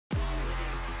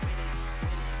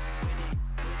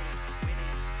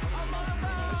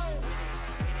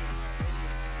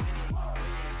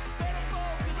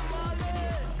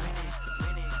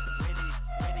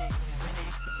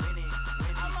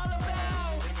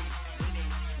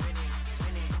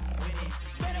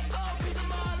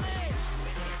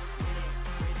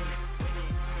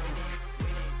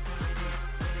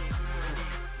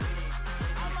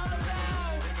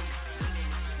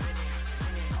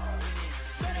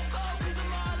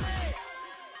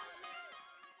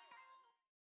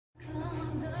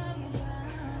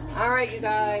Alright, you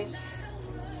guys.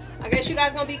 I guess you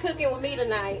guys gonna be cooking with me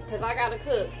tonight, because I gotta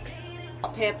cook.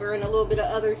 Pepper and a little bit of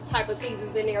other type of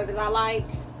seasons in there that I like.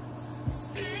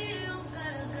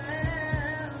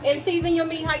 And season your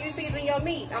meat how you season your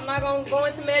meat. I'm not gonna go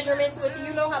into measurements with you.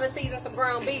 You know how to season some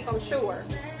ground beef, I'm sure.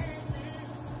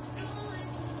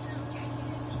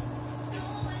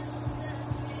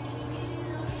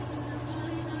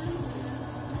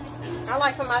 I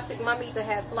like for my meat to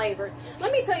have flavor.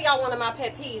 Let me tell y'all one of my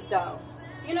pet peeves though.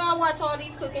 You know, I watch all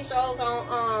these cooking shows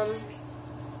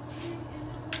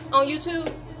on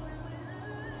YouTube.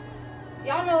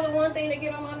 Y'all know the one thing that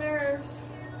get on my nerves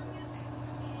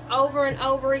over and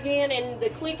over again, and the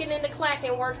clicking and the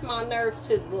clacking works my nerves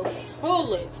to the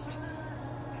fullest.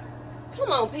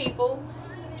 Come on, people.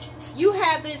 You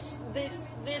have this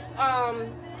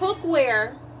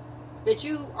cookware that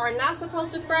you are not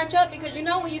supposed to scratch up, because you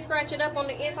know when you scratch it up on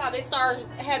the inside, it starts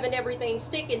having everything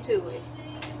sticking to it.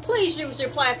 Please use your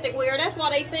plasticware. That's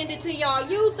why they send it to y'all.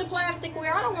 Use the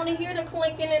plasticware. I don't want to hear the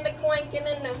clinking and the clanking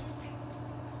and the...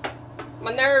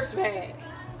 My nerves bad.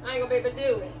 I ain't gonna be able to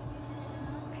do it.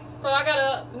 So I got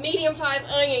a medium-sized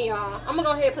onion, y'all. I'm gonna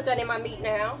go ahead and put that in my meat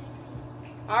now.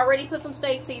 I already put some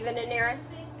steak seasoning in there.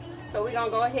 So we're gonna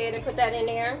go ahead and put that in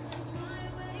there.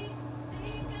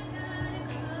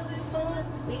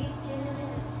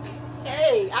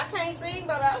 Hey, I can't sing,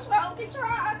 but I sure can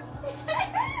try.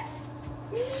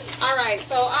 Alright,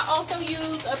 so I also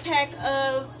use a pack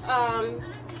of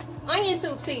onion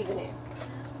soup seasoning.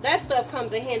 That stuff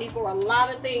comes in handy for a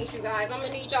lot of things, you guys. I'm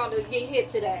going to need y'all to get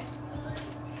hip to that.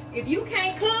 If you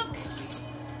can't cook,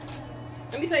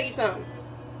 let me tell you something.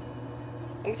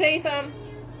 I'm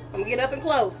going to get up and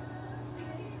close.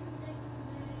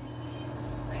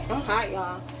 I'm hot,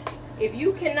 y'all. If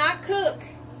you cannot cook,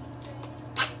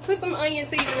 put some onion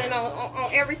seasoning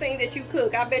on everything that you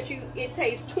cook. I bet you it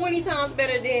tastes 20 times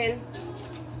better than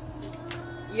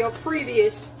your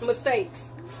previous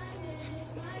mistakes.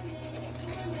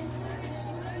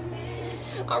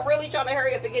 I'm really trying to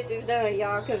hurry up and get this done,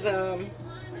 y'all, because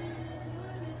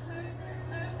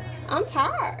I'm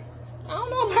tired. I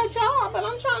don't know about y'all, but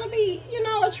I'm trying to be, you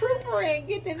know, a trooper and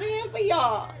get this in for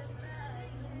y'all.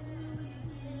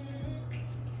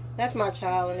 That's my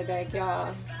child in the back,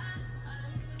 y'all.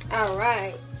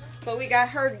 Alright, so we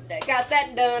got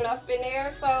that done up in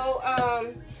there. So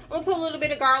I'm gonna put a little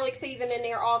bit of garlic seasoning in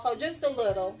there also, just a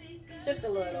little.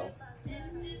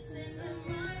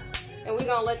 And we're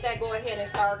gonna let that go ahead and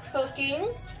start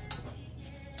cooking.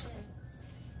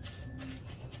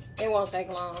 It won't take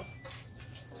long.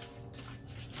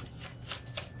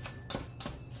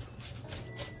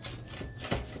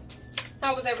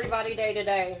 How was everybody's day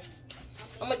today?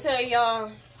 I'm gonna tell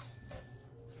y'all,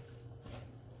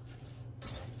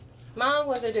 mine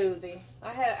was a doozy.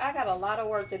 I got a lot of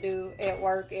work to do at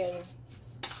work, and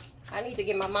I need to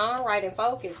get my mind right and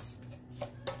focused.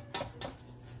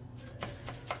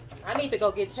 I need to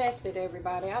go get tested,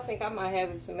 everybody. I think I might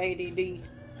have some ADD,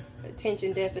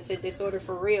 attention deficit disorder,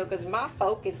 for real, because my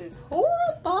focus is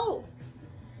horrible.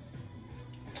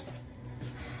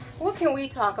 What can we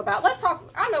talk about? Let's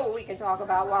talk. I know what we can talk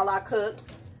about while I cook.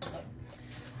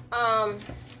 I'm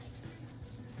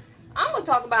gonna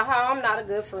talk about how I'm not a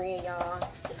good friend, y'all.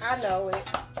 I know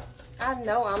it. I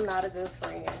know I'm not a good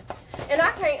friend. And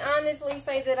I can't honestly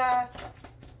say that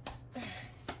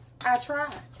I try.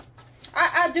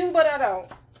 I do, but I don't.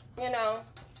 You know.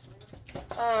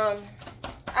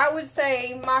 I would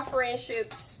say my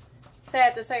friendships,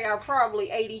 sad to say, are probably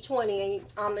 80-20, and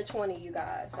I'm the 20, you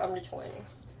guys. I'm the 20.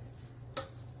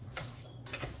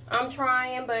 I'm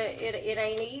trying, but it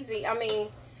ain't easy. I mean,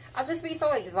 I just be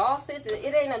so exhausted.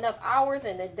 It ain't enough hours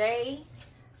in the day.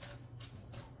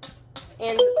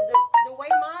 And the way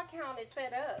my account is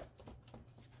set up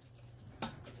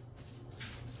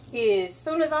is, as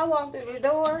soon as I walk through the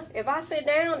door, if I sit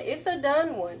down, it's a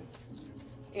done one.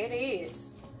 It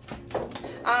is.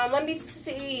 Let me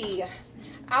see.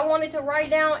 I wanted to write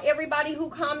down everybody who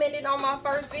commented on my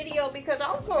first video, because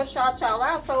I was going to shout y'all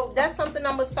out. So that's something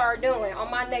I'm going to start doing on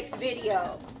my next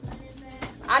video.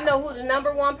 I know who the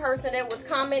 #1 person that was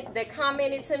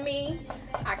commented to me.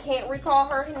 I can't recall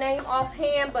her name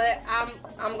offhand, but I'm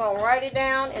going to write it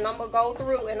down, and I'm going to go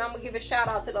through, and I'm going to give a shout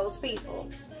out to those people.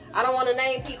 I don't want to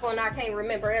name people and I can't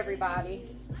remember everybody.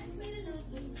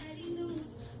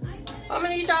 I'm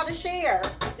going to need y'all to share.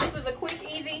 This is a quick,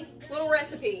 easy little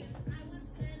recipe.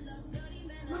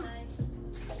 I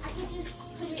can just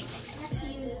put it next to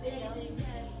you in the video.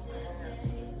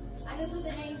 I can put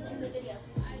the names in the video.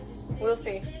 We'll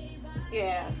see.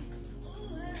 Yeah.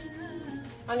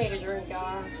 I need a drink,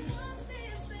 y'all.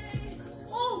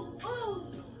 Oh,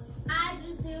 I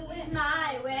just do it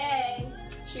my way.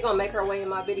 She gonna make her way in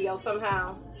my video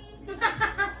somehow.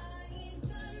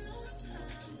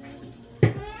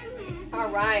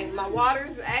 Alright, my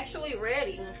water's actually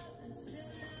ready.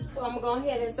 So I'm gonna go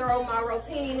ahead and throw my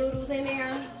rotini noodles in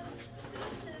there.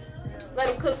 Let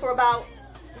them cook for about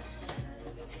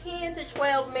 10 to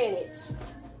 12 minutes.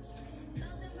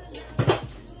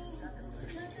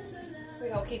 We're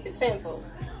gonna keep it simple.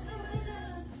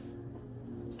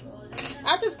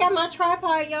 I just got my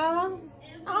tripod, y'all.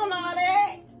 I don't know how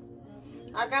that.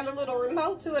 I got a little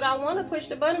remote to it. I want to push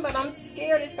the button, but I'm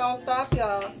scared it's gonna stop,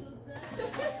 y'all.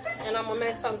 And I'm gonna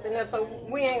mess something up, so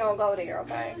we ain't gonna go there,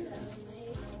 okay?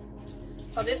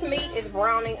 So this meat is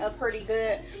browning up pretty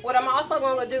good. What I'm also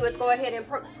gonna do is go ahead and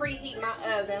preheat my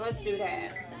oven. Let's do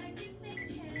that.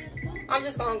 I'm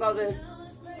just gonna go to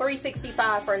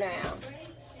 365 for now.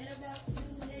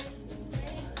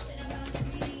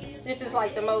 This is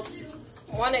like the most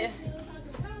wanted,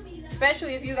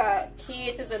 especially if you got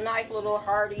kids. It's a nice little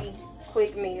hearty,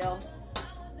 quick meal.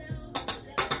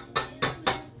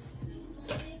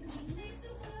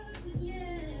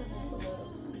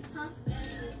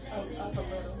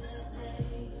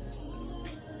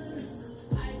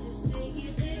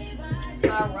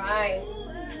 All right.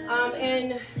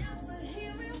 And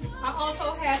I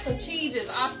also have some cheeses.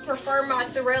 I prefer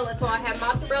mozzarella, so I have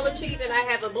mozzarella cheese and I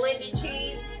have a blended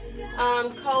cheese,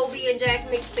 Colby and Jack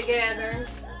mixed together.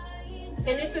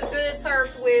 And this is good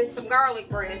served with some garlic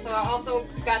bread. So I also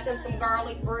got them some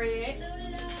garlic bread.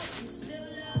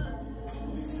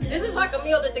 This is like a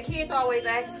meal that the kids always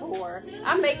ask for.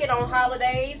 I make it on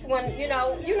holidays when, you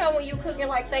know when you cooking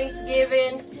like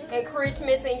Thanksgiving and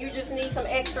Christmas and you just need some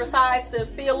extra sides to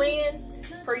fill in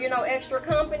for, extra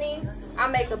company. I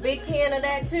make a big pan of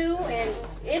that too, and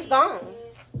it's gone.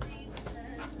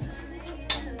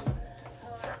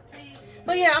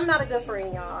 But yeah, I'm not a good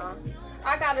friend, y'all.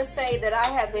 I gotta say that I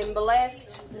have been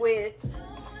blessed with,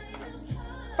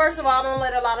 first of all, I don't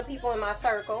let a lot of people in my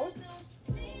circle.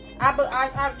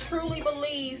 I truly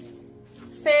believe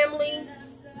family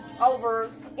over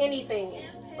anything.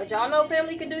 But y'all know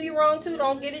family can do you wrong too.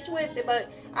 Don't get it twisted.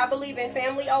 But I believe in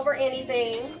family over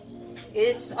anything.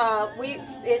 It's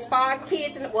 5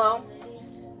 kids in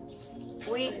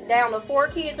we down to 4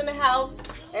 kids in the house.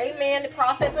 Amen. The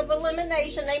process of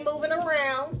elimination. They moving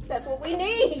around. That's what we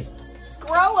need.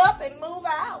 Grow up and move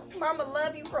out. Mama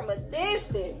love you from a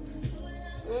distance.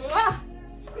 Mwah.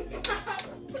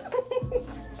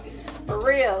 For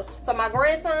real. So my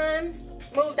grandson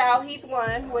moved out. He's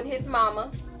 1 with his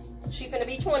mama. She finna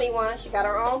be 21. She got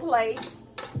her own place.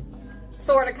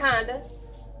 Sorta, kinda.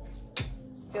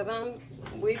 Because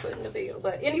we footing the bill.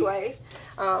 But anyways,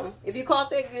 if you caught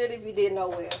that, good. If you didn't, know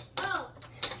well. Oh,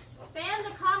 spam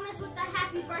the comments with the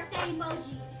happy birthday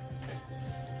emoji.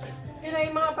 It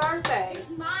ain't my birthday. It's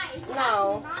mine. It's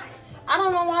no. mine. I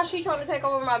don't know why she's trying to take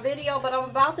over my video, but I'm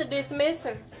about to dismiss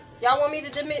her. Y'all want me to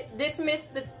dismiss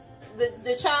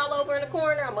the child over in the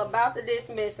corner? I'm about to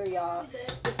dismiss her, y'all.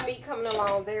 This meat coming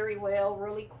along very well,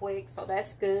 really quick, so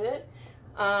that's good.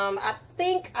 I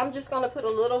think I'm just going to put a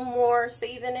little more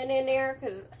seasoning in there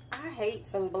because I hate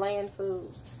some bland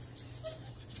food.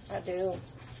 I do.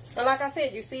 And like I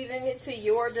said, you season it to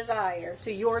your desire,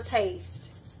 to your taste.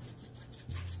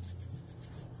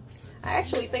 I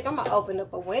actually think I'm going to open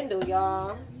up a window,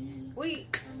 y'all. There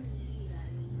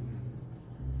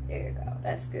you go.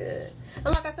 That's good. And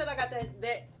like I said, I got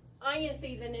that onion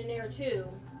season in there too.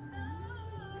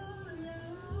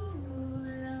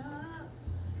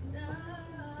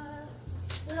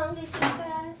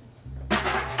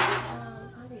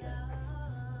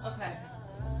 Okay.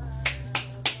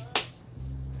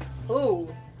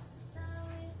 Ooh.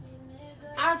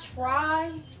 I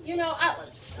try.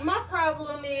 My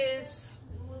problem is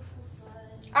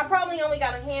I probably only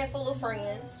got a handful of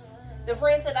friends. The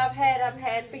friends that I've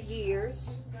had for years.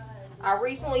 I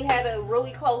recently had a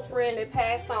really close friend that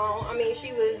passed on. I mean,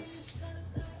 she was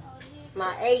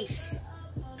my ace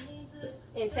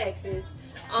in Texas.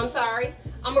 I'm sorry.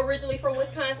 I'm originally from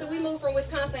Wisconsin. We moved from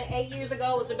Wisconsin 8 years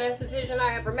ago. It was the best decision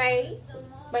I ever made.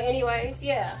 But anyways,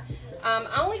 yeah.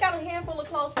 I only got a handful of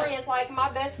close friends. Like my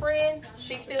best friend,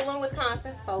 she's still in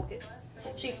Wisconsin. Focus.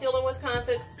 She's still in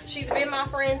Wisconsin. She's been my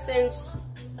friend since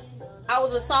I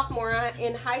was a sophomore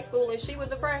in high school and she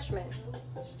was a freshman.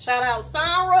 Shout out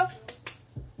Sandra.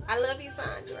 I love you,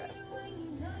 Sandra.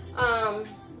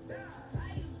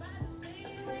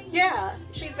 Yeah,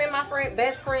 she's been my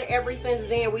best friend ever since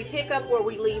then. We pick up where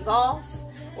we leave off.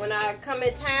 When I come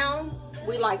in town,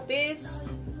 we like this.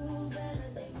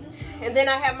 And then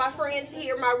I have my friends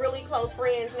here, my really close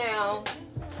friends now.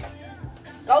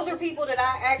 Those are people that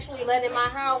I actually let in my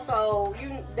house, so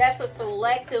that's a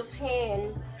selective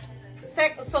hand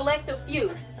select a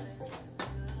few.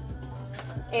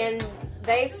 And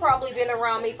they've probably been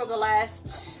around me for the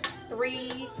last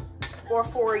 3 or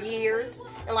 4 years.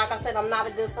 And like I said, I'm not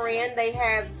a good friend. They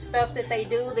have stuff that they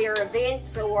do, their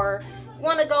events, or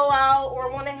want to go out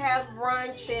or want to have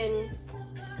brunch. And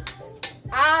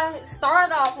I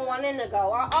start off wanting to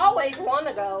go. I always want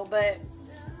to go, but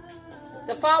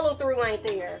the follow through ain't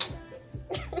there.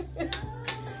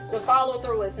 The follow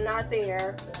through is not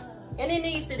there. And it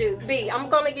needs to be. I'm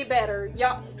going to get better.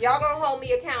 Y'all going to hold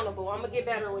me accountable. I'm going to get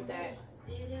better with that.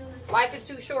 Life is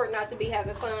too short not to be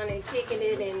having fun and kicking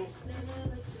it. And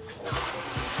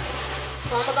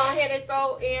so I'm going to go ahead and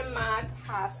throw in my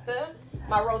pasta,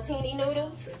 my rotini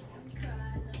noodles.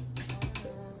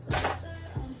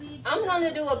 I'm going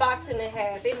to do a box and a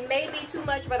half. It may be too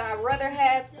much, but I'd rather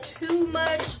have too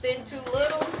much than too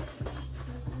little.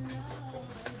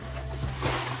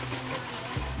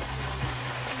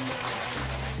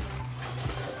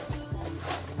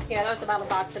 Yeah, that's about a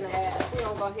box and a half. We're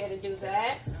going to go ahead and do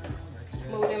that.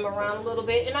 Move them around a little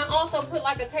bit. And I also put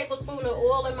like a tablespoon of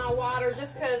oil in my water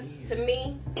just because, to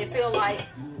me, it feels like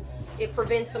it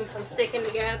prevents them from sticking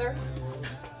together.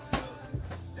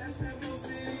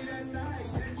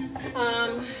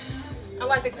 I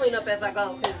like to clean up as I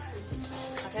go because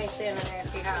I can't stay in a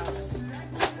nasty house.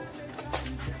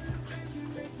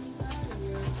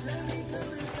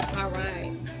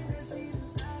 Alright.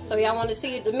 So y'all want to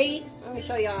see the meat? Let me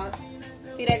show y'all.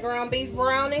 See that ground beef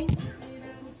brownie?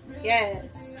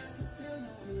 Yes.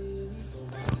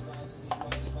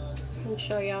 Let me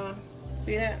show y'all.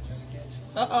 See that?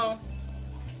 Uh-oh.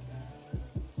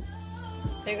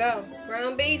 There you go.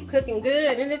 Ground beef cooking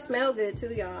good. And it smells good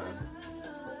too, y'all.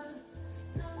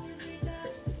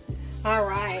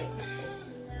 Alright.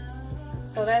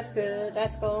 So that's good.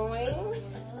 That's going.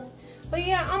 But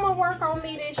yeah, I'm going to work on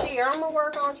me this year. I'm going to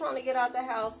work on trying to get out the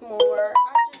house more.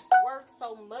 I just work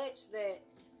so much that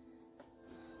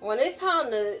when it's time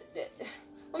to,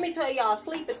 let me tell y'all,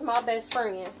 sleep is my best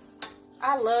friend.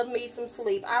 I love me some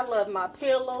sleep. I love my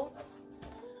pillow.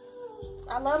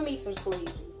 I love me some sleep.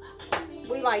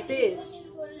 We like this.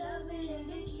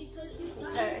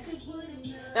 Okay.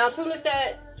 Now, as soon as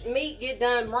that meat get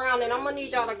done browning, I'm going to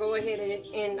need y'all to go ahead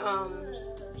and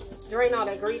drain all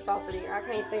that grease off of there. I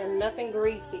can't stand nothing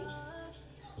greasy.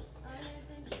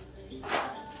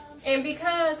 And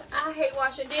because I hate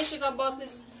washing dishes, I bought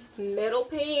this metal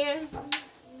pan.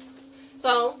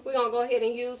 So we're going to go ahead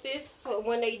and use this. So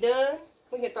when they done,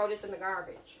 we can throw this in the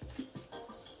garbage.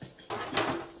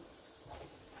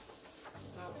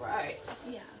 Alright.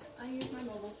 Yeah, I use my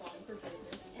mobile phone for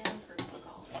business and personal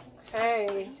calls.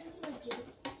 Okay.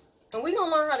 And we're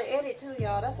going to learn how to edit too,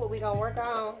 y'all. That's what we're going to work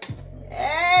on.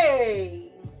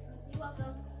 Hey! You're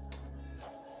welcome.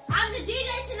 I'm the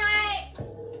DJ tonight!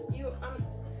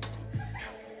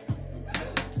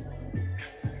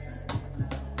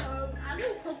 I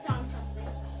just clicked on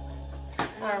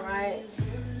something. Alright.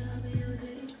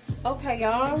 Okay,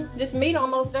 y'all. This meat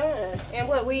almost done. And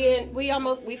what,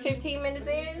 we 15 minutes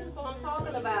in? That's what I'm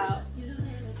talking about.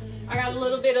 I got a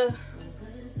little bit of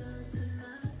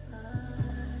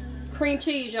cream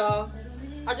cheese, y'all.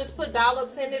 I just put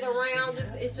dollops in it around.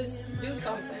 It just do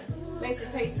something. Makes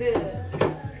it taste good.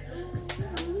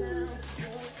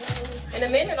 In a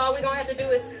minute, all we're going to have to do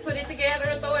is put it together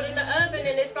and throw it in the oven,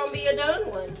 and it's going to be a done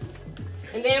one.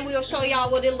 And then we'll show y'all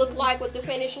what it looked like with the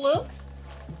finished look.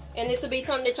 And this will be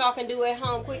something that y'all can do at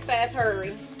home, quick, fast,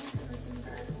 hurry.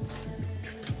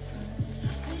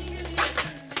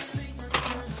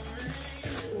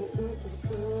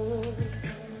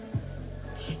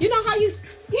 You know how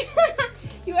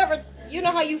you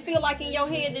know how you feel like in your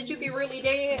head that you can really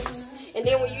dance, and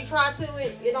then when you try to,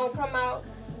 it don't come out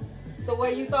the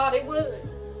way you thought it would.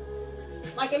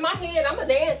 Like in my head, I'm a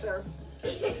dancer.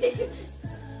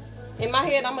 In my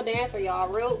head, I'm a dancer, y'all.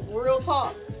 Real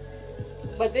talk.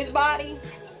 But this body,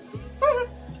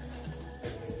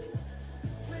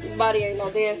 this body ain't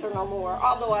no dancer no more.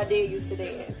 Although I did used to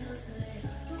dance.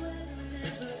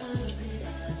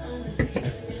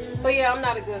 But yeah, I'm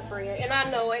not a good friend, and I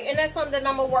know it. And that's something that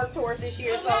I'm gonna work towards this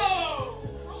year. So,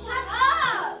 shut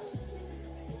up!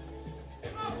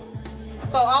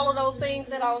 So all of those things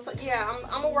that I was, yeah,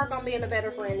 I'm gonna work on being a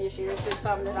better friend this year. It's just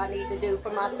something that I need to do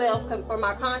for myself, for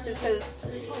my conscience, because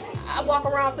I walk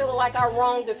around feeling like I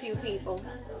wronged a few people.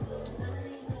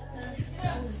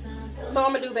 So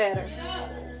I'm gonna do better.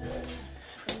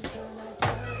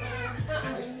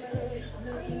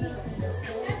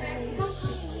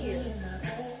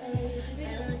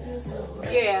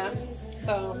 Yeah,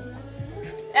 so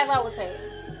as I was saying,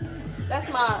 that's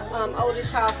my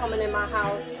oldest child coming in my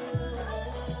house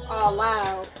all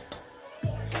loud.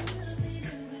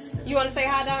 You want to say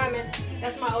hi, Diamond?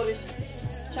 That's my oldest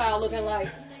child looking like.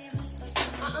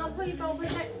 Please don't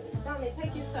bring that. Diamond,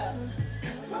 take your stuff.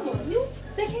 Come on, you.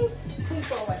 Thinking? Please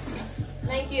go away.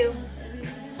 Thank you.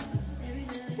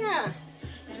 Yeah.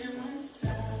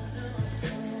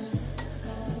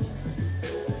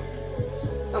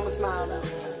 I'm gonna smile though.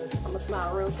 I'm gonna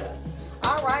smile real tough.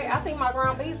 All right, I think my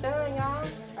ground beef done, y'all.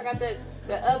 I got the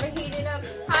oven heating up.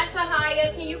 Hi,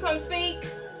 Sahaya. Can you come speak?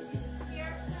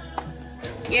 Here.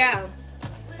 Yeah.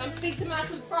 Come speak to my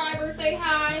subscribers. Say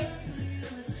hi.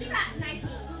 She got 19.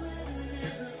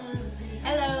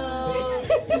 Hello.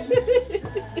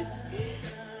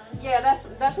 Yeah,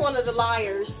 that's one of the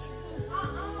liars.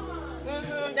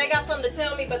 They got something to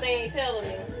tell me, but they ain't telling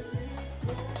me.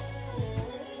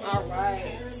 All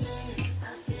right.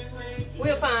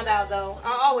 We'll find out though.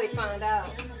 I'll always find out.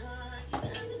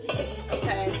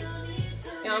 Okay.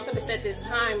 Now I'm gonna set this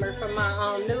timer for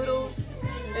my noodles.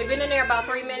 They've been in there about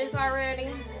 3 minutes already.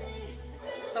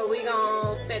 So we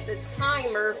gonna set the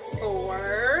timer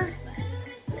for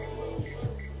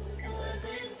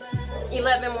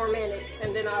 11 more minutes,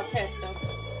 and then I'll test them.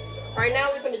 Right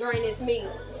now we're gonna drain this meat.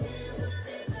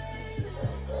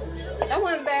 That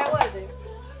wasn't bad, was it?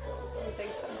 I don't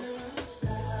think so.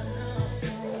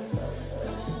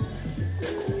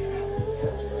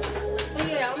 But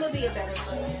yeah, I'm gonna be a better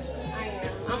friend. I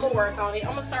am. I'm gonna work on it.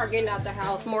 I'm gonna start getting out the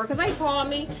house more, because they call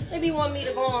me. They be wanting me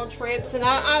to go on trips, and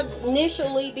I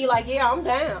initially be like, yeah, I'm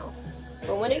down.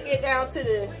 But when it get down to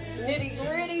the nitty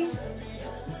gritty,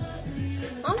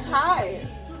 I'm tired.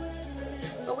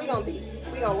 But we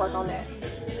gonna work on that.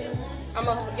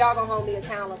 Y'all gonna hold me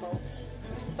accountable.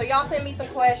 So y'all send me some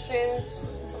questions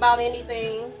about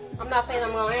anything. I'm not saying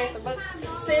I'm gonna answer, but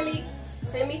send me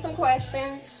some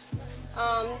questions.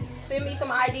 Send me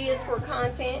some ideas for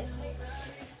content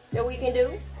that we can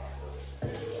do.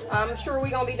 I'm sure we're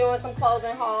gonna be doing some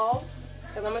clothing hauls,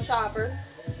 because I'm a shopper.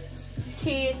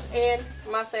 Kids and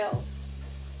myself.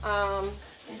 I'll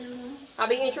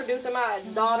be introducing my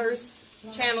daughter's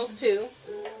channels too.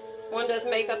 One does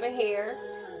makeup and hair.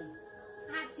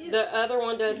 The other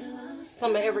one does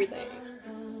some of everything.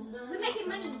 We're making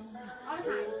money all the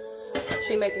time.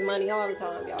 She making money all the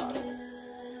time, y'all.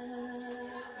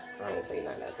 I ain't saying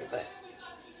nothing, but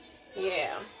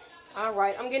yeah. All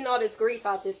right, I'm getting all this grease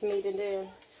out this meat, and then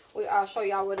I'll show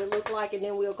y'all what it looks like, and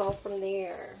then we'll go from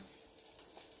there.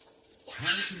 How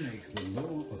to make the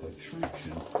law of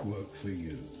attraction work for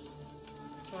you.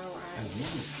 All right. And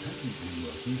why it hasn't been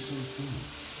working so far.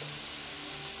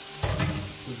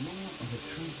 The law of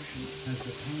attraction has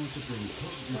the power to bring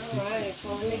positive All right,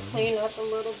 so let me clean up a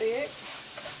little bit.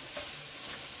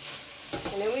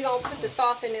 And then we're going to put the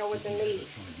sauce in there with the meat.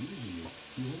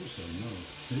 You also know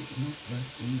that it's not that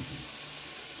easy.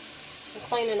 I'm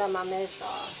cleaning up my mesh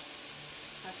off.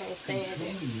 I can't stand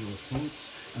it. Controlling your thoughts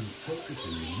and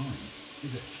focusing your mind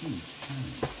is a huge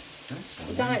challenge. That's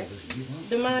why Done. others give up.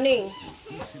 Dumani,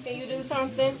 can you do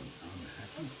something?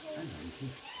 Unhappy and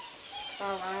anxious.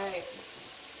 All right.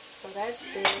 So that's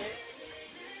good.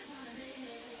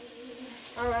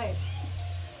 All right.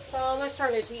 So let's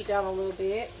turn this heat down a little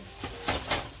bit.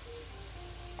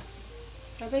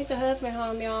 I think the husband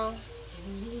home, y'all.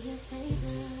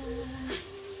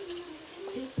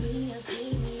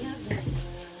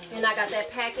 And I got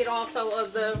that packet also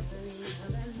of the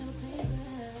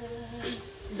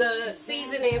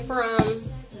seasoning from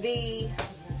the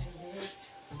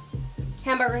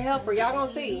hamburger helper. Y'all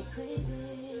gonna see.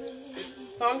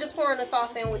 So I'm just pouring the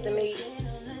sauce in with the meat.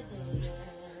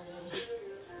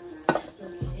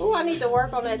 Ooh, I need to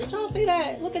work on that. Did y'all see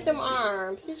that? Look at them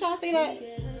arms. Did y'all see that?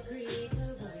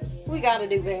 We gotta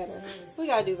do better. We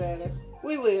gotta do better.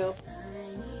 We will.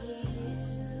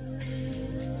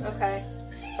 Okay.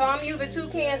 So I'm using 2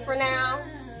 cans for now.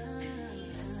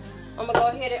 I'm gonna go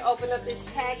ahead and open up this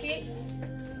packet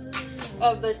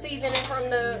of the seasoning from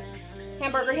the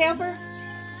hamburger helper.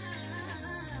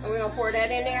 And we're gonna pour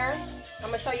that in there. I'm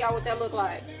gonna show y'all what that look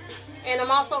like. And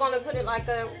I'm also gonna put it like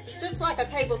just like a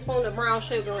tablespoon of brown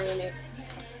sugar in it.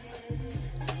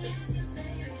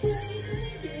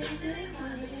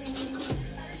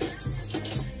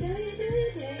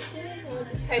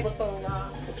 Tablespoon,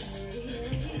 y'all.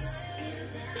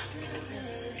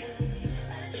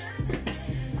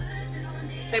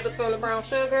 Tablespoon of brown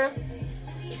sugar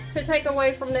to take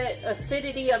away from that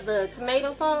acidity of the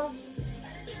tomato sauce.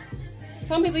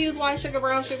 Some people use white sugar,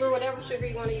 brown sugar, whatever sugar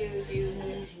you want to use.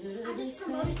 I just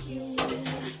promoted you.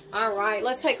 All right,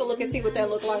 let's take a look and see what that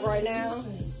looks like right now.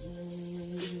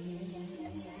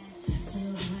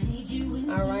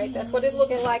 All right, that's what it's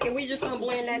looking like, and we just gonna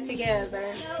blend that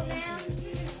together. No, ma'am.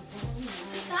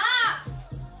 Stop!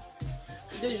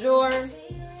 Du jour.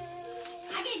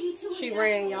 She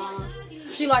ran, y'all.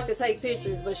 She like to take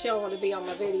pictures, but she don't want to be on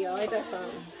my video. Ain't that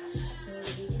something?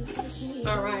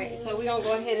 Alright, so we're going to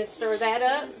go ahead and stir that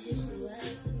up.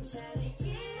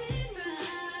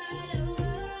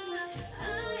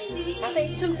 I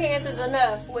think 2 cans is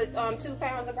enough with 2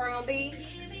 pounds of ground beef.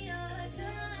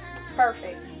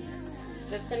 Perfect.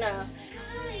 Just enough.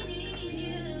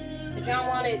 But y'all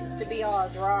want it to be all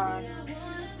dry.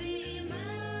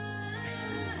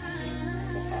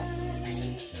 Okay.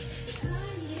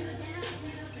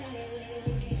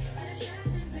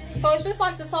 So it's just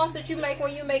like the sauce that you make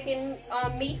when you're making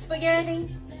meat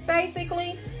spaghetti,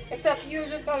 basically. Except you're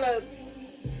just going to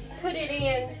put it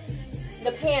in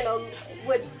the pan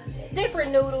with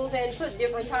different noodles and put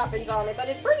different toppings on it. But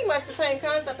it's pretty much the same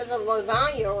concept as a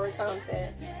lasagna or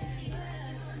something.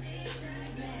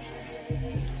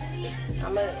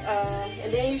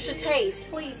 And then you should taste.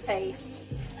 Please taste.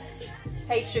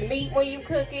 Taste your meat when you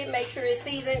cook it. Make sure it's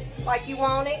seasoned like you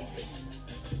want it.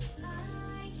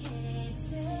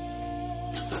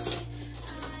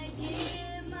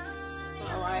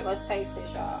 Alright, let's taste this,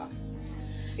 y'all.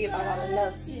 See if I got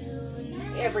enough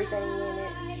everything in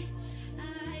it.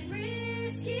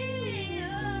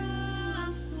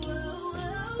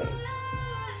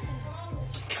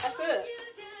 That's good.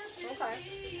 Okay.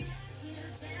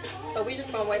 So we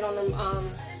just gonna wait on them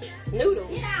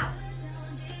noodles.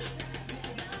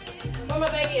 Where my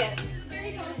baby at? Here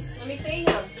he goes. Let me see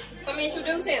him. Let me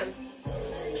introduce him.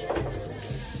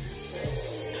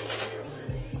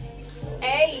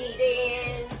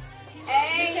 Aiden.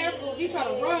 Be careful, he trying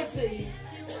to run to you.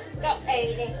 Go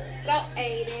Aiden. Go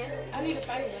Aiden. I need a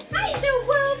favor. Hi, you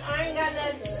wolf. I ain't got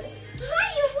nothing. How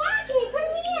you walking?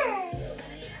 Come here.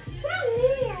 Come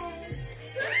here.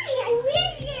 Hi, I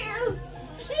miss you.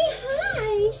 Say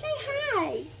hi. Say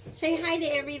hi. Say hi to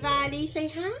everybody. Say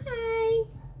hi.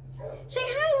 Say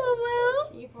hi, Woo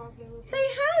Woo. Say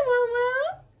hi, Woo Woo.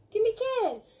 Give me a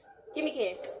kiss. Give me a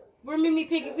kiss. Where Mimi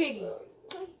Piggy?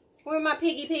 Where my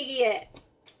piggy at?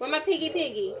 Where my piggy?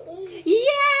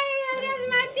 Yeah, that's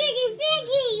my piggy.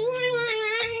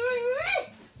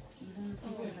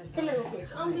 Come here real quick.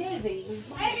 I'm busy.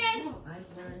 I've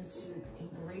learned to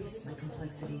embrace my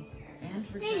complexity and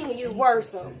Damn, you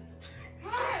worrisome.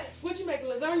 What you making,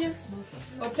 lasagna?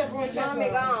 Or pepperoni Mommy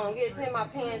casserole? gone. Get in my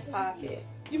pants pocket.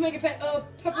 You making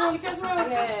pepperoni casserole?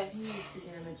 Yes.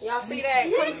 Y'all see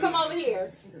that? Come over here.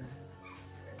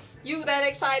 You that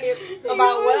excited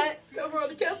about what?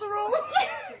 Pepperoni casserole.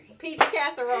 Pizza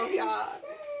casserole, y'all.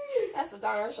 That's a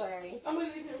darn shame. I'm gonna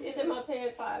leave him. It's in my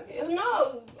pants pocket.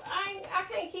 No, I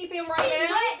can't keep him right now.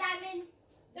 What, Diamond?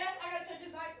 I gotta change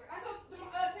his diaper. I told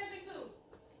Patrick too.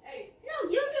 Hey. No,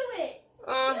 you do it. You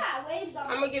got waves on.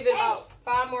 I'm gonna give it about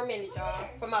 5 more minutes, y'all,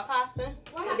 for my pasta,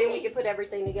 and then we can put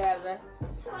everything together.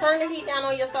 Turn the heat down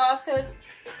on your sauce, cause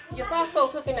your sauce go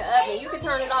cook in the oven. You can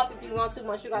turn it off if you want to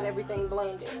once you got everything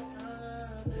blended.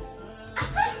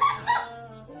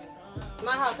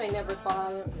 My house ain't never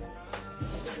quiet.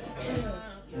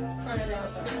 Turn it down.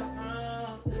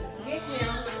 Get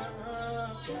him.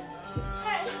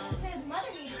 His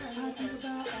mother needs to.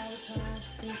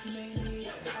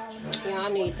 Yeah, I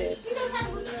need this. She knows how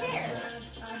to move the chair.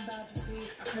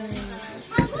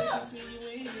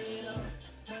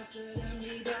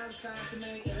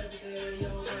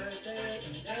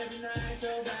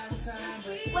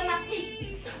 Where my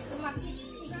piggy? Where my piggy?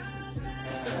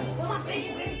 Where my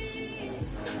piggy?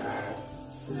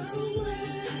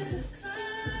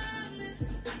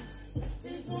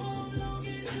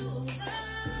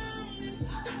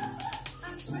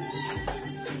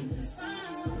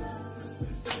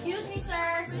 Excuse me, sir.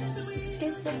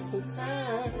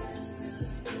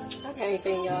 I can't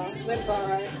sing, y'all. But it's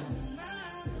alright.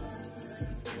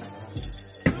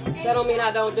 That don't mean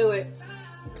I don't do it.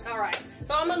 Alright.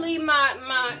 So I'm gonna leave my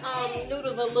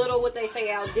noodles a little, what they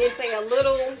say, al dente, a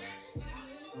little.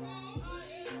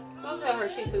 Don't tell her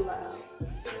she's too loud.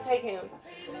 Take him.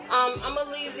 I'm gonna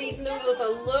leave these noodles a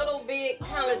little bit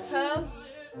kind of tough.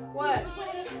 What?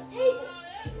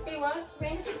 Be what?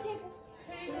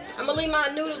 I'm gonna leave my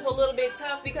noodles a little bit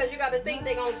tough because you gotta think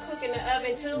they're gonna cook in the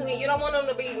oven too, and you don't want them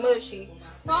to be mushy.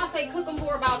 So I say cook them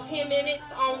for about 10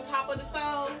 minutes on top of the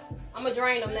stove. I'm gonna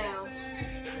drain them now.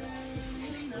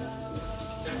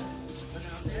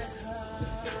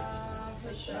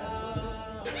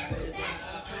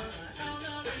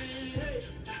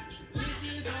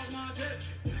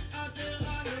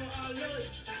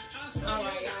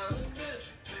 Alright,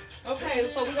 y'all. Okay,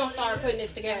 so we're gonna start putting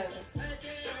this together.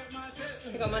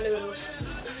 I got my noodles.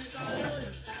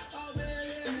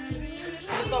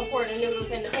 I'm just gonna pour the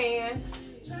noodles in the pan.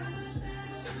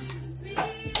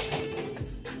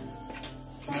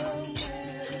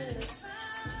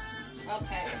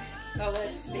 So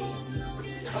let's see.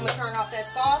 I'm gonna turn off that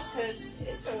sauce because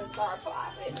it's gonna start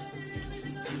popping.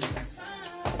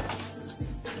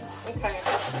 Okay.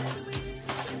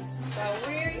 So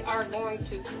we are going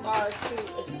to start to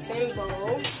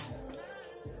assemble.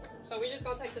 So we're just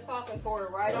gonna take the sauce and pour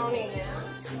it right on in.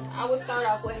 I would start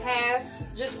off with half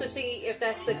just to see if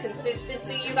that's the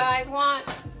consistency you guys want.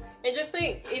 And just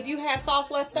think, if you have sauce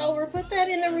left over, put that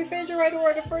in the refrigerator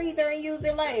or the freezer and use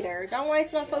it later. Don't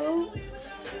waste no food.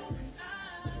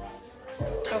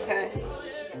 Okay.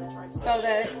 So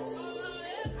that's,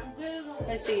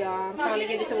 let's see y'all. I'm trying to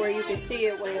get it to where you can see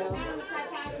it well.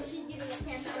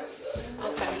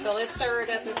 Okay, so let's stir it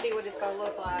up and see what it's gonna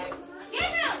look like.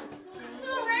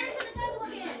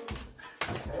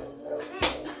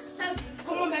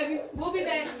 Come on, baby. We'll be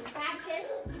back.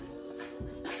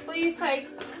 Please take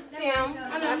Tim.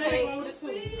 I know nothing wrong with this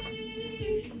too.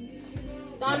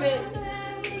 Diamond.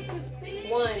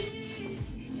 One.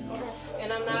 And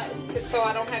I'm not, so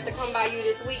I don't have to come by you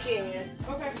this weekend.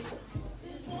 Okay.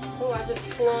 Oh, I just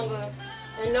flung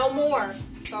and no more.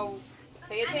 So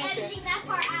pay attention. I'm editing that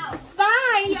part out.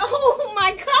 Fine. Oh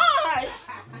my gosh.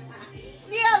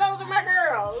 Yeah, those are my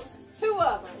girls. 2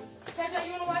 of them. Tessa,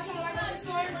 you want to watch him when I go to the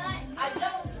store? But I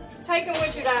don't. Take them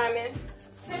with you, Diamond.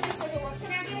 Tessa, so you watch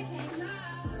him.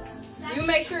 You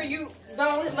make sure you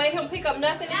don't let him pick up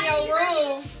nothing in your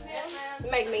room. Yes, ma'am.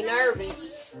 You make me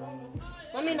nervous.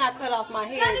 Let me not cut off my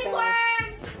hair though.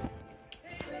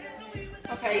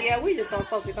 Okay, yeah, we just gonna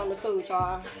focus on the food,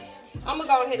 y'all. I'm gonna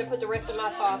go ahead and put the rest of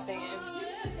my sauce in. Mom,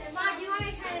 do you want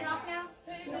me to turn it off now?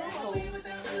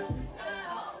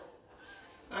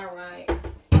 All right.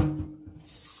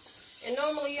 And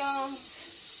normally, y'all.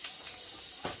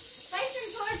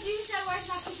 Tyson towards you said where's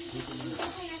my cookie?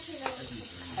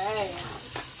 Hey.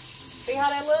 See how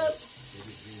that looks?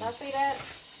 Y'all see that?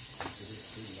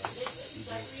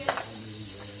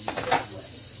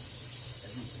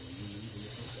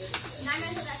 And I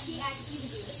remember that she asked you to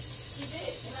do it. She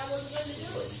did, and I wasn't going to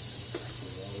do it.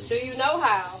 Do you know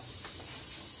how?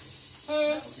 Do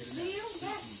you?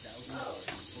 Yes.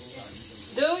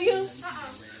 Do you?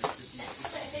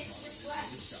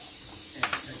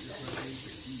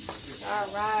 All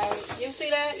right. You see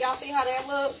that? Y'all see how that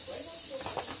looks?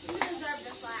 You deserve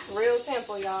the slap. Real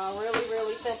simple, y'all. Really,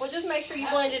 really simple. Just make sure you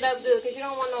blend it up good because you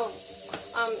don't want no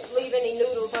leave any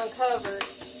noodles uncovered.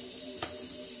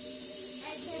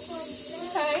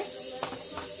 Okay.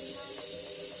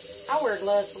 I wear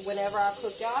gloves whenever I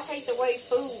cook, y'all. I hate the way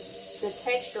food, the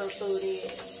texture of food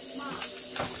is.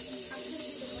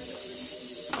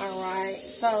 All right.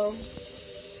 So,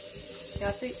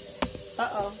 y'all see?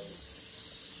 Uh-oh.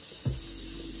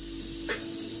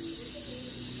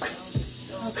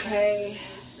 Okay.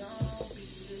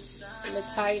 I'm gonna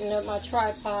tighten up my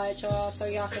tripod, y'all, so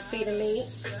y'all can see the meat.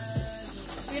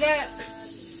 See that?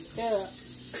 Yeah.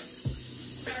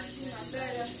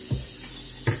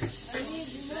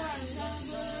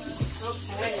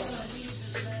 Okay.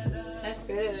 That's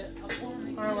good.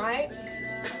 Alright.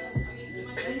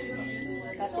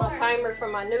 That's my timer for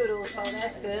my noodles, so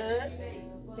that's good.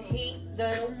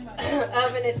 The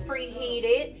oven is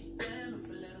preheated.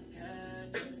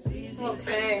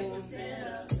 Okay.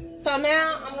 So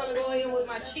now I'm gonna go in with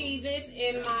my cheeses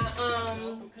and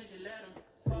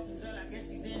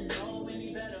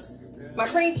my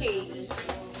cream cheese.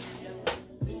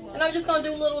 And I'm just gonna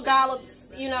do little dollops,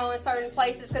 you know, in certain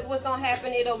places, because what's gonna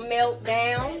happen, it'll melt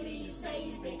down.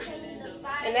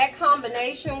 And that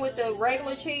combination with the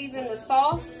regular cheese and the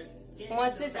sauce,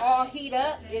 once it's all heat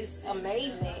up, is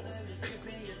amazing.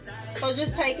 So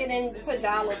just take it and put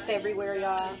dollops everywhere,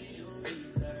 y'all.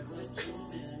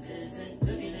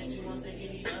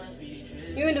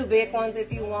 You can do big ones if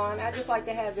you want. I just like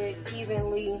to have it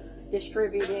evenly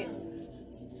distributed.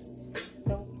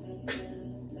 So,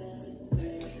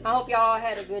 I hope y'all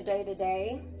had a good day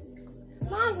today.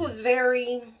 Mine was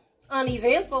very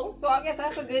uneventful, so I guess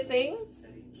that's a good thing.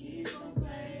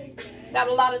 Got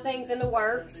a lot of things in the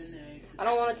works. I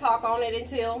don't want to talk on it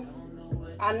until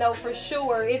I know for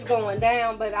sure it's going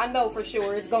down, but I know for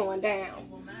sure it's going down.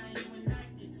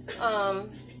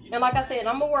 And like I said,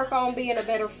 I'm going to work on being a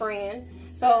better friend.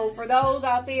 So for those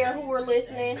out there who are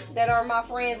listening that are my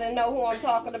friends and know who I'm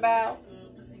talking about,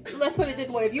 let's put it this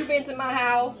way. If you've been to my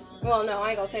house, well, no, I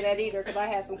ain't going to say that either because I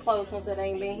have some close ones that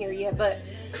ain't been here yet, but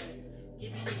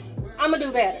I'm going to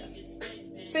do better.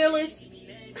 Phyllis,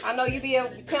 I know you be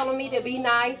telling me to be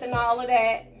nice and all of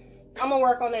that. I'm going to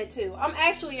work on that too. I'm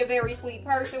actually a very sweet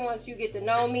person once you get to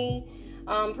know me.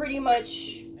 Pretty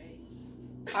much,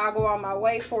 I'll go on my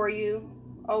way for you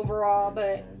overall,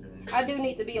 but I do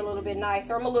need to be a little bit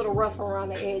nicer. I'm a little rough around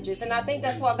the edges. And I think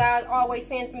that's why God always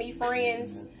sends me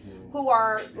friends who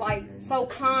are like so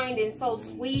kind and so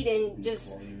sweet and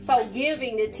just so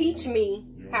giving to teach me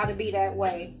how to be that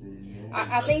way.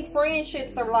 I think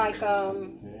friendships are like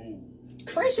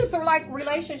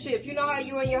relationships. You know how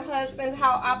you and your husband,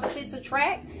 how opposites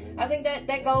attract? I think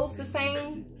that goes the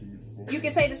same. You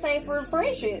can say the same for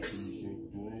friendships.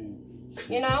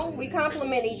 You know, we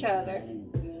complement each other.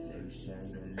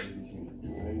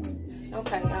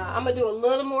 Okay, I'm gonna do a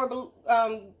little more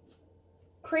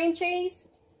cream cheese.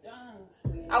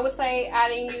 I would say I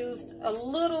done used a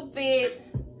little bit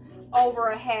over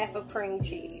a half of cream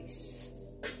cheese.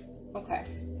 Okay.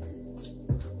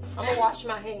 I'm gonna wash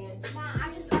my hands. Mom, I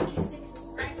just got you 6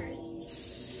 subscribers.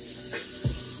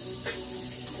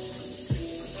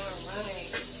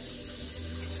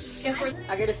 Alright.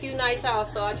 I get a few nights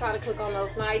off, so I try to cook on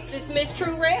those nights. It's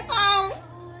MrsTrue Redbone.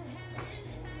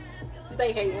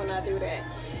 They hate when I do that.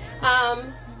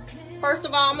 First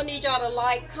of all, I'm gonna need y'all to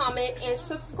like, comment, and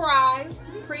subscribe.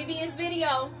 Previous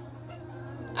video,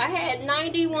 I had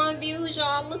 91 views,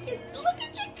 y'all. Look at your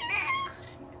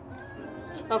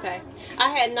girl. Okay, I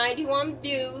had 91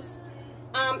 views,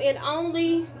 and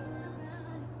only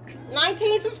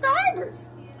 19 subscribers.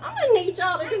 I'm gonna need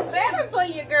y'all to do better for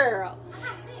your girl.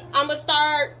 I'm gonna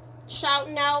start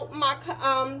shouting out my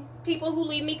people who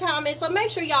leave me comments. So make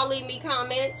sure y'all leave me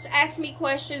comments, ask me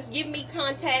questions, give me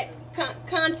content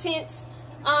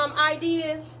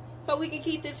ideas, so we can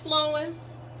keep this flowing.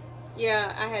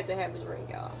 Yeah, I had to have a drink,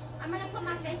 y'all. I'm gonna put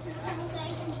my face in the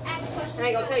conversation, ask questions. I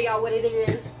ain't gonna tell y'all what it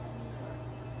is.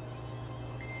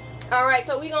 Alright,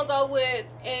 so we're gonna go with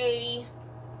a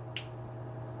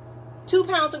 2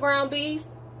 pounds of ground beef.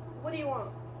 What do you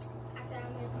want? I said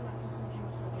I'm gonna put my face in the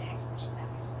camera so we can ask questions back.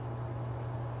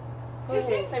 Go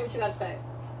ahead, say what you gotta say.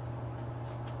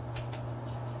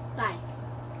 Bye.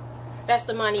 That's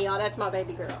the money, y'all. That's my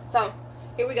baby girl. So,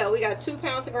 here we go. We got 2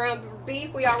 pounds of ground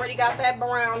beef. We already got that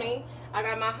browning. I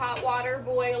got my hot water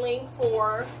boiling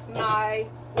for my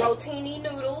rotini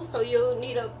noodles. So, you'll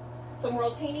need some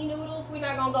rotini noodles. We're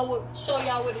not going to go show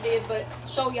y'all what it is, but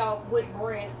show y'all what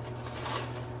brand.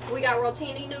 We got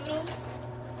rotini noodles.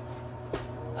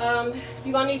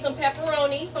 You're going to need some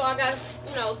pepperoni. So, I got,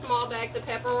 small bags of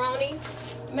pepperoni.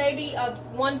 Maybe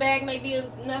one bag may be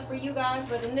enough for you guys,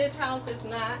 but in this house, it's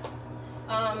not.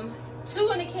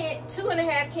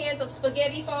 2.5 cans of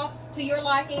spaghetti sauce to your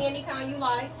liking, any kind you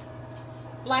like.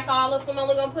 Black olives, I'm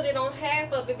only gonna put it on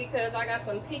half of it because I got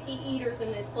some picky eaters in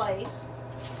this place.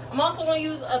 I'm also gonna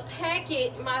use a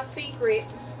packet, my secret.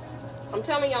 I'm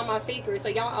telling y'all my secret, so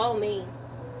y'all owe me.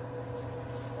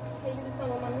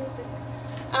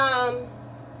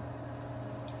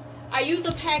 I use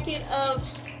a packet of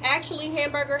actually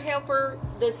Hamburger Helper,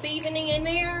 the seasoning in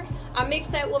there. I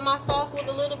mix that with my sauce with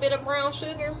a little bit of brown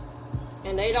sugar,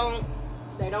 and they don't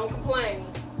complain.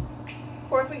 Of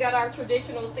course, we got our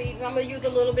traditional seasoning. I'm gonna use a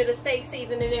little bit of steak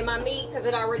seasoning in my meat because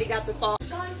it already got the sauce.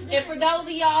 And for those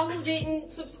of y'all who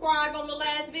didn't subscribe on the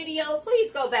last video, please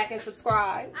go back and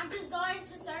subscribe. I'm just going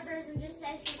to servers and just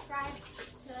say subscribe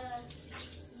to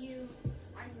you.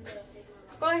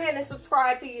 Go ahead and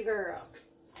subscribe to your girl.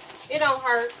 It don't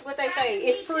hurt. What they say,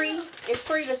 it's free. It's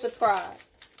free to subscribe.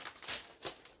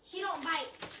 She don't bite.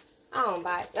 I don't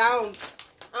bite. I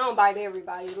don't bite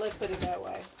everybody. Let's put it that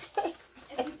way.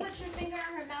 If you put your finger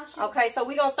in her mouth, okay, so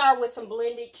we're gonna start with some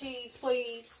blended cheese,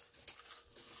 please.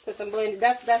 Put some blended.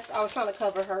 That's. I was trying to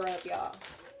cover her up, y'all.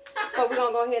 So we're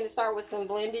gonna go ahead and start with some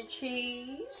blended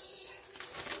cheese,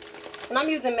 and I'm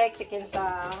using Mexican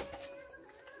style.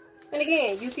 And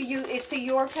again, you can use it to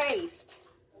your taste.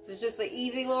 It's just an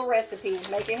easy little recipe.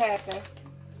 Make it happen.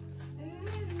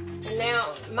 And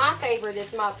now, my favorite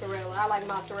is mozzarella. I like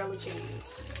mozzarella cheese.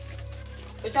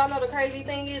 But y'all know the crazy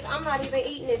thing is, I'm not even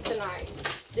eating this tonight.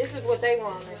 This is what they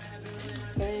wanted.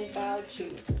 Without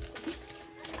you,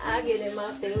 I get in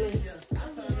my feelings.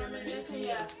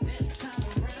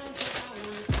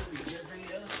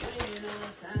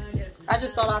 I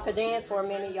just thought I could dance for a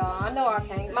minute, y'all. I know I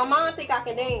can't. My mind think I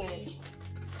can dance,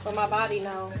 but my body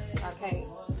know I can't.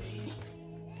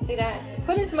 See that?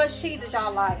 Put as much cheese as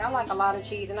y'all like. I like a lot of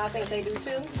cheese, and I think they do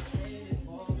too.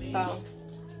 So,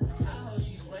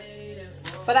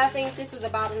 but I think this is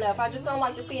about enough. I just don't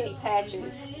like to see any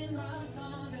patches.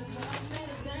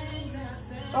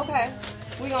 Okay,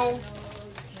 we gonna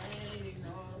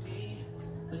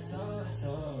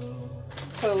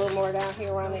put a little more down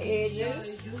here around the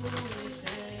edges.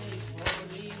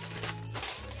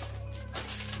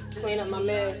 Clean up my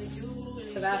mess,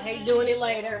 because I hate doing it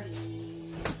later.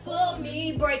 For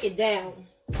me, break it down.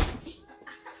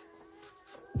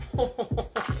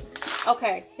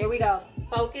 Okay, here we go.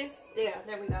 Focus. Yeah,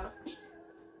 there we go.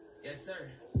 Yes, sir.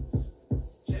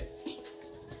 Check.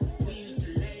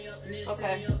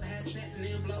 Okay.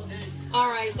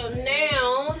 Alright, so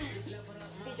now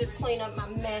let me just clean up my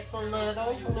mess a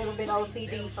little bit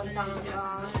OCD sometimes,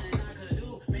 y'all.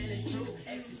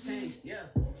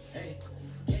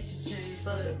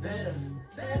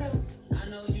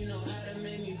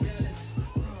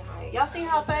 Alright, y'all see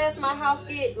how fast my house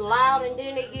get loud and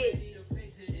then it get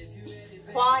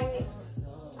quiet?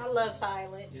 I love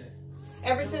silence.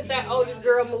 Ever since that oldest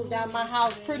girl moved out, my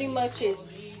house pretty much is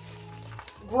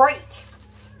great.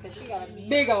 Because she got a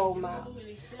big old mouth.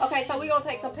 Okay, so we're going to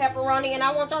take some pepperoni and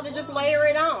I want y'all to just layer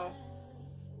it on.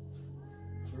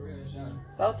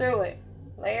 Go through it.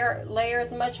 Layer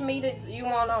as much meat as you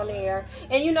want on there.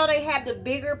 And you know they have the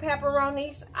bigger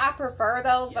pepperonis. I prefer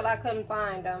those, but I couldn't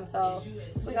find them. So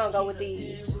we're going to go with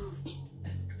these.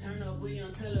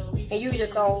 And you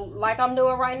just going to, like I'm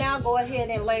doing right now, go ahead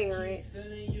and layer it.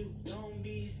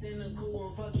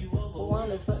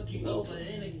 Want to fuck you over.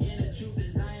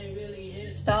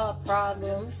 Stop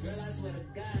problems.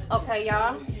 Okay,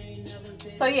 y'all.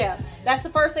 So yeah, that's the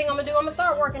first thing I'm gonna do. I'm gonna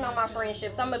start working on my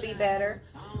friendships. I'm gonna be better.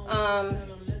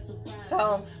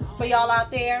 So for y'all out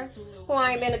there who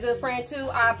I ain't been a good friend to,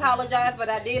 I apologize, but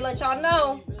I did let y'all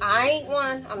know I ain't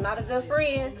one. I'm not a good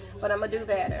friend, but I'm gonna do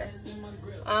better.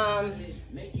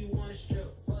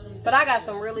 But I got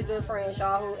some really good friends,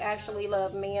 y'all, who actually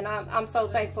love me, and I'm so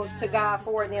thankful to God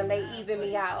for them. They even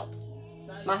me out.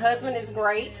 My husband is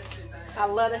great. I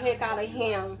love the heck out of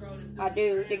him. I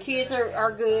do. The kids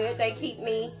are good. They keep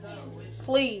me,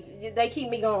 they keep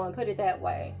me going, put it that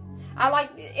way. I like,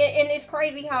 and it's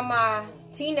crazy how my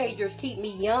teenagers keep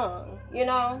me young, you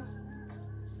know?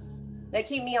 They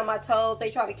keep me on my toes.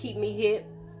 They try to keep me hip.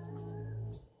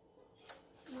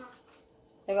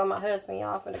 There go my husband,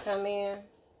 y'all, finna come in.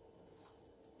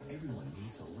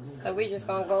 So we're just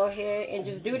gonna go ahead and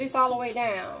just do this all the way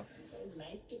down.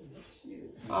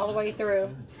 All the way through.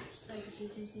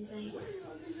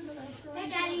 Hey,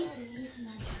 Daddy.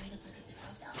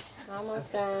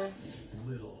 Almost done.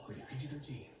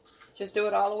 Just do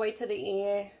it all the way to the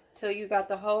end till you got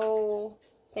the whole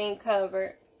thing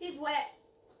covered. He's wet.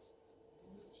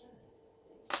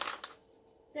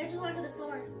 They just went to the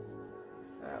store.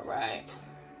 Alright.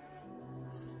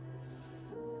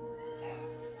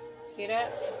 See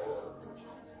that?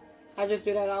 I just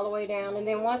do that all the way down. And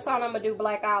then one side I'm going to do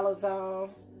black olives on.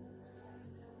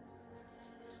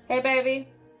 Hey, baby.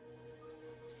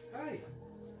 Hi.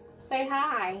 Say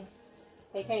hi.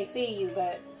 They can't see you,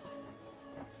 but...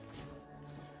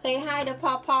 Say hi to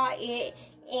Papa and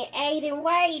Aiden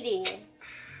waiting.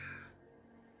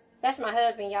 That's my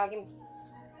husband, y'all. Give me...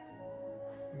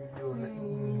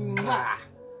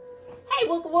 Hey,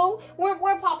 Woo-Woo. Where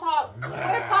Papa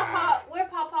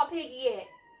Piggy at?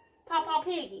 Papa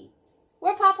Piggy.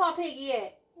 Where Papa Piggy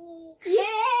at? Yeah.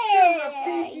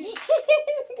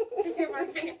 I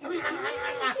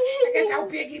got your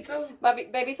piggy too.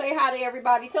 Baby, say hi to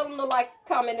everybody. Tell them to like,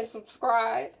 comment, and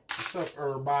subscribe. What's up,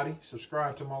 everybody?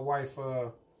 Subscribe to my wife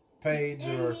page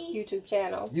or YouTube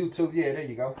channel. YouTube. Yeah, there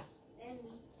you go.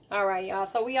 All right, y'all.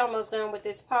 So we almost done with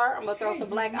this part. I'm gonna throw some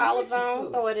black olives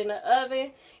on. Throw it in the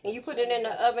oven, and you put it in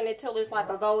the oven until it's like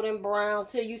a golden brown.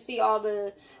 Till you see all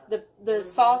the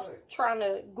sauce trying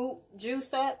to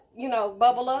juice up, you know,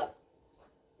 bubble up.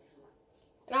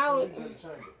 And I would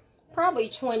probably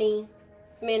 20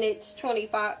 minutes,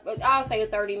 25. But I'll say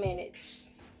 30 minutes.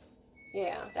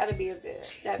 Yeah, that'd be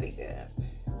good.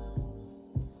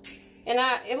 And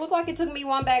it looked like it took me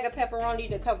one bag of pepperoni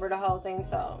to cover the whole thing.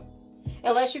 So.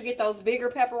 Unless you get those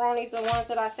bigger pepperonis, the ones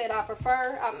that I said I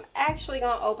prefer, I'm actually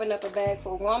going to open up a bag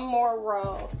for one more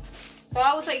row. So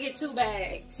I would say get 2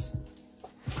 bags.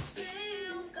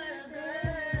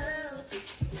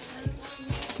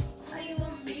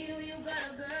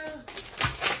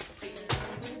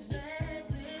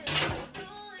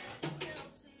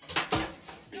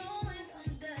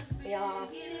 Y'all,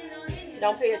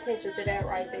 don't pay attention to that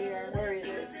right there. Where is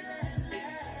it?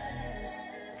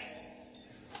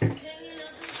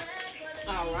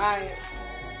 All right.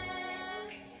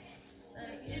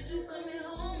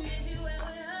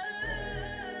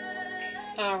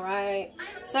 All right.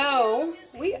 So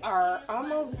we are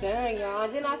almost done, y'all.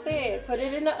 Then I said, put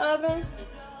it in the oven.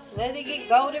 Let it get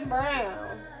golden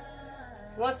brown.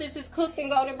 Once this is cooked and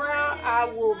golden brown, I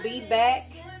will be back.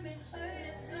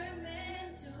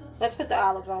 Let's put the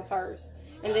olives on first.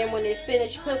 And then when it's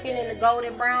finished cooking in the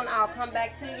golden brown, I'll come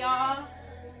back to y'all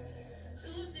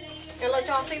and let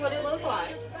y'all see what it looks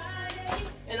like.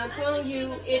 And I'm telling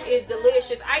you, it is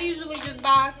delicious. I usually just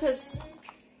buy, because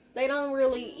they don't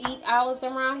really eat olives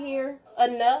around here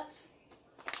enough.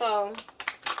 So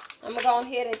I'm going to go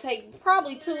ahead and take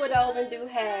probably 2 of those and do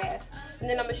half. And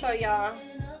then I'm going to show y'all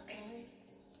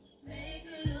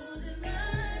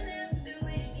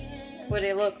what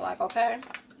it look like, okay?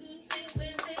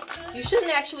 You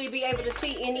shouldn't actually be able to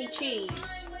see any cheese.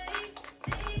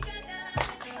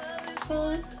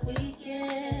 Good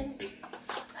weekend.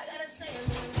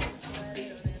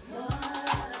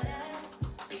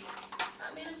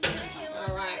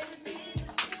 All right.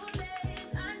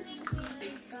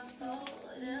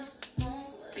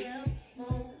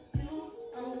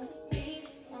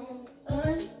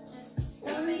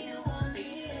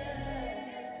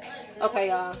 Okay,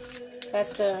 y'all.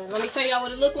 That's done. Let me show y'all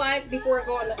what it looked like before it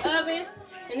go in the oven.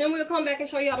 And then we'll come back and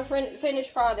show y'all the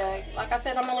finished product. Like I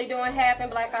said, I'm only doing half in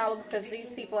black olive because these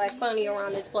people act funny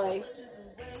around this place.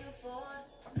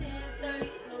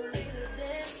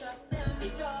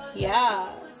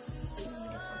 Yes.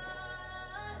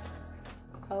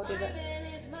 Hold it up.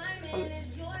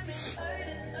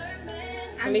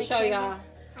 Let me show y'all.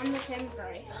 I'm the camera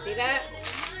guy. See that?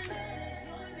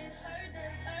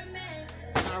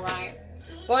 Alright.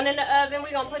 Going in the oven,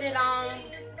 we're going to put it on.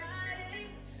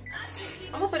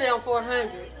 I'm going to put it on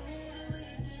 400.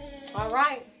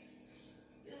 Alright.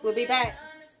 We'll be back.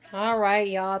 Alright,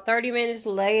 y'all. 30 minutes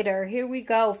later. Here we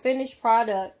go. Finished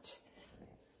product.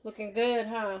 Looking good,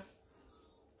 huh?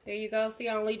 There you go. See,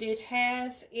 I only did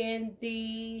half in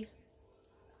the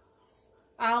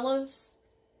olives.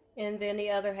 And then the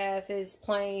other half is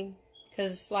plain.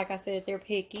 Because, like I said, they're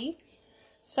picky.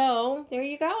 So, there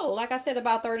you go. Like I said,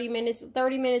 about 30 minutes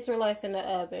or less in the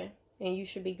oven. And you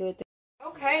should be good to go.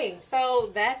 Okay, so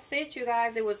that's it, you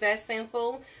guys. It was that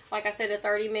simple. Like I said, a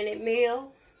 30-minute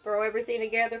meal. Throw everything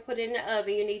together, put it in the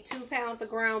oven. You need 2 pounds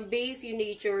of ground beef. You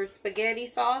need your spaghetti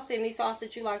sauce, any sauce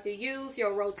that you like to use.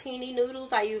 Your rotini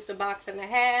noodles. I used 1.5 boxes.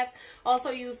 Also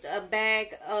used a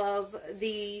bag of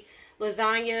the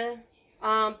lasagna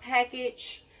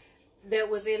package that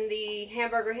was in the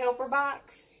hamburger helper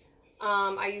box.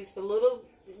 I used a little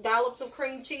dollops of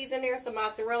cream cheese in there, some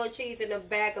mozzarella cheese, and a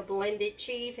bag of blended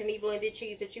cheese, any blended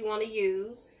cheese that you want to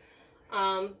use.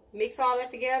 Mix all that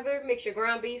together. Mix your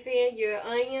ground beef in, your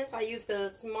onions. I used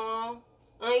a small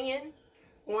onion,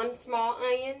 1 small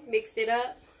onion, mixed it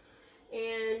up.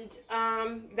 And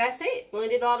that's it.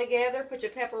 Blend it all together. Put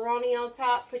your pepperoni on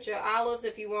top. Put your olives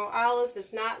if you want olives.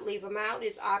 If not, leave them out.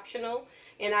 It's optional.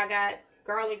 And I got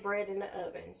garlic bread in the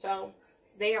oven. So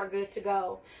they are good to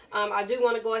go. I do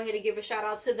want to go ahead and give a shout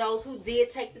out to those who did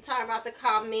take the time out to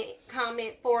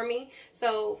comment for me.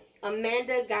 So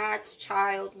Amanda God's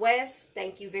Child West,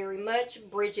 thank you very much.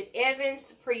 Bridget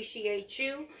Evans, appreciate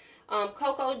you.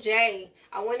 Coco J,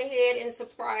 I went ahead and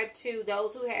subscribed to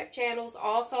those who have channels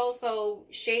also. So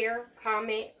share,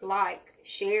 comment, like.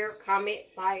 Share, comment,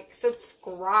 like,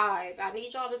 subscribe. I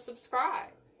need y'all to subscribe.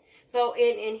 So,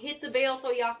 and hit the bell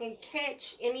so y'all can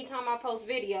catch anytime I post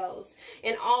videos.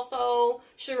 And also,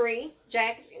 Cherie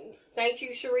Jackson, thank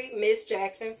you, Cherie, Miss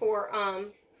Jackson, for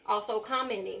also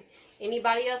commenting.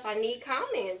 Anybody else, I need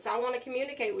comments. I want to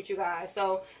communicate with you guys.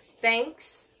 So,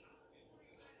 thanks.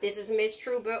 This is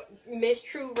MrsTrue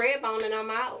Redbone, and I'm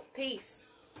out. Peace.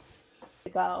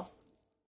 Go.